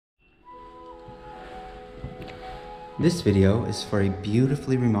This video is for a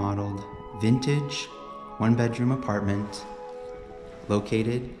beautifully remodeled vintage one-bedroom apartment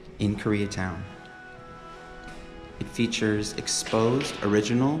located in Koreatown. It features exposed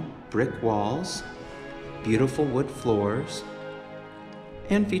original brick walls, beautiful wood floors,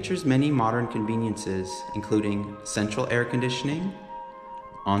 and features many modern conveniences, including central air conditioning,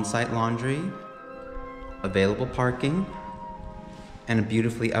 on-site laundry, available parking, and a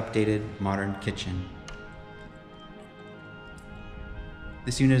beautifully updated modern kitchen.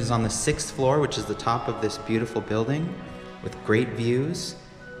 This unit is on the 6th floor, which is the top of this beautiful building, with great views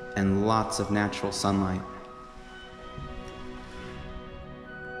and lots of natural sunlight.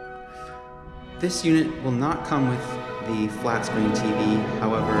 This unit will not come with the flat screen TV,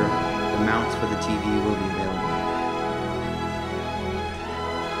 however, the mounts for the TV will be available.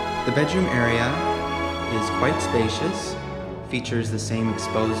 The bedroom area is quite spacious, features the same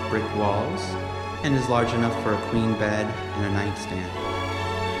exposed brick walls, and is large enough for a queen bed and a nightstand.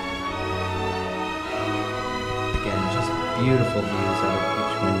 Again, just beautiful views out of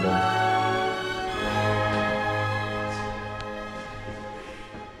each window.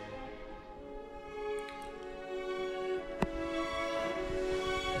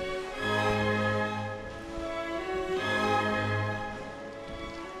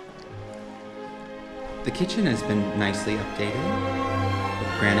 The kitchen has been nicely updated with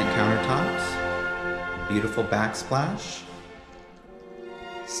granite countertops, beautiful backsplash,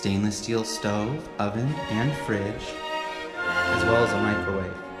 stainless steel stove, oven, and fridge, as well as a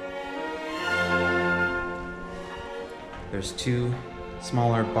microwave. There's 2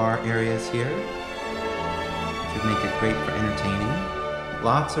 smaller bar areas here, which would make it great for entertaining.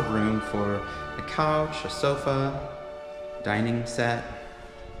 Lots of room for a couch, a sofa, dining set.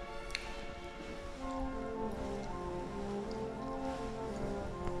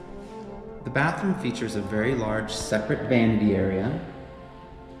 The bathroom features a very large separate vanity area,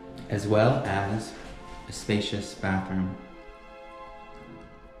 as well as a spacious bathroom.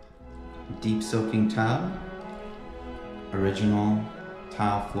 Deep soaking tub, original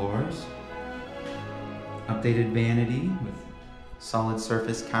tile floors, updated vanity with solid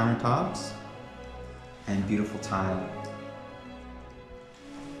surface countertops, and beautiful tile.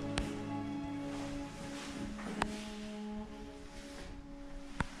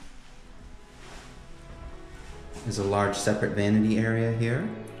 There's a large separate vanity area here.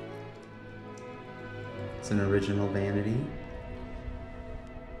 It's an original vanity.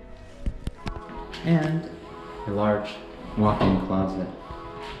 And a large walk-in closet.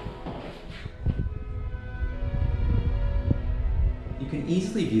 You can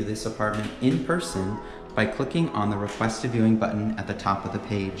easily view this apartment in person by clicking on the Request a Viewing button at the top of the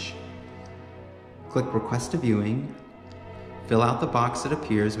page. Click Request a Viewing. Fill out the box that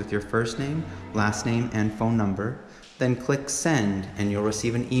appears with your first name, last name, and phone number. Then click Send, and you'll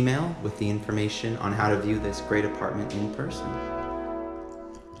receive an email with the information on how to view this great apartment in person.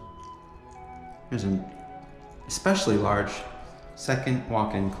 There's an especially large second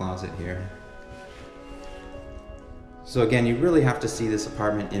walk-in closet here. So again, you really have to see this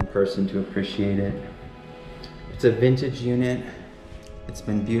apartment in person to appreciate it. It's a vintage unit. It's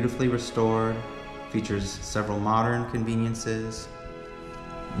been beautifully restored. Features several modern conveniences.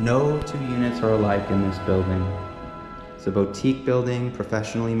 No 2 units are alike in this building. It's a boutique building,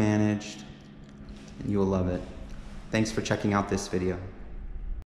 professionally managed, and you will love it. Thanks for checking out this video.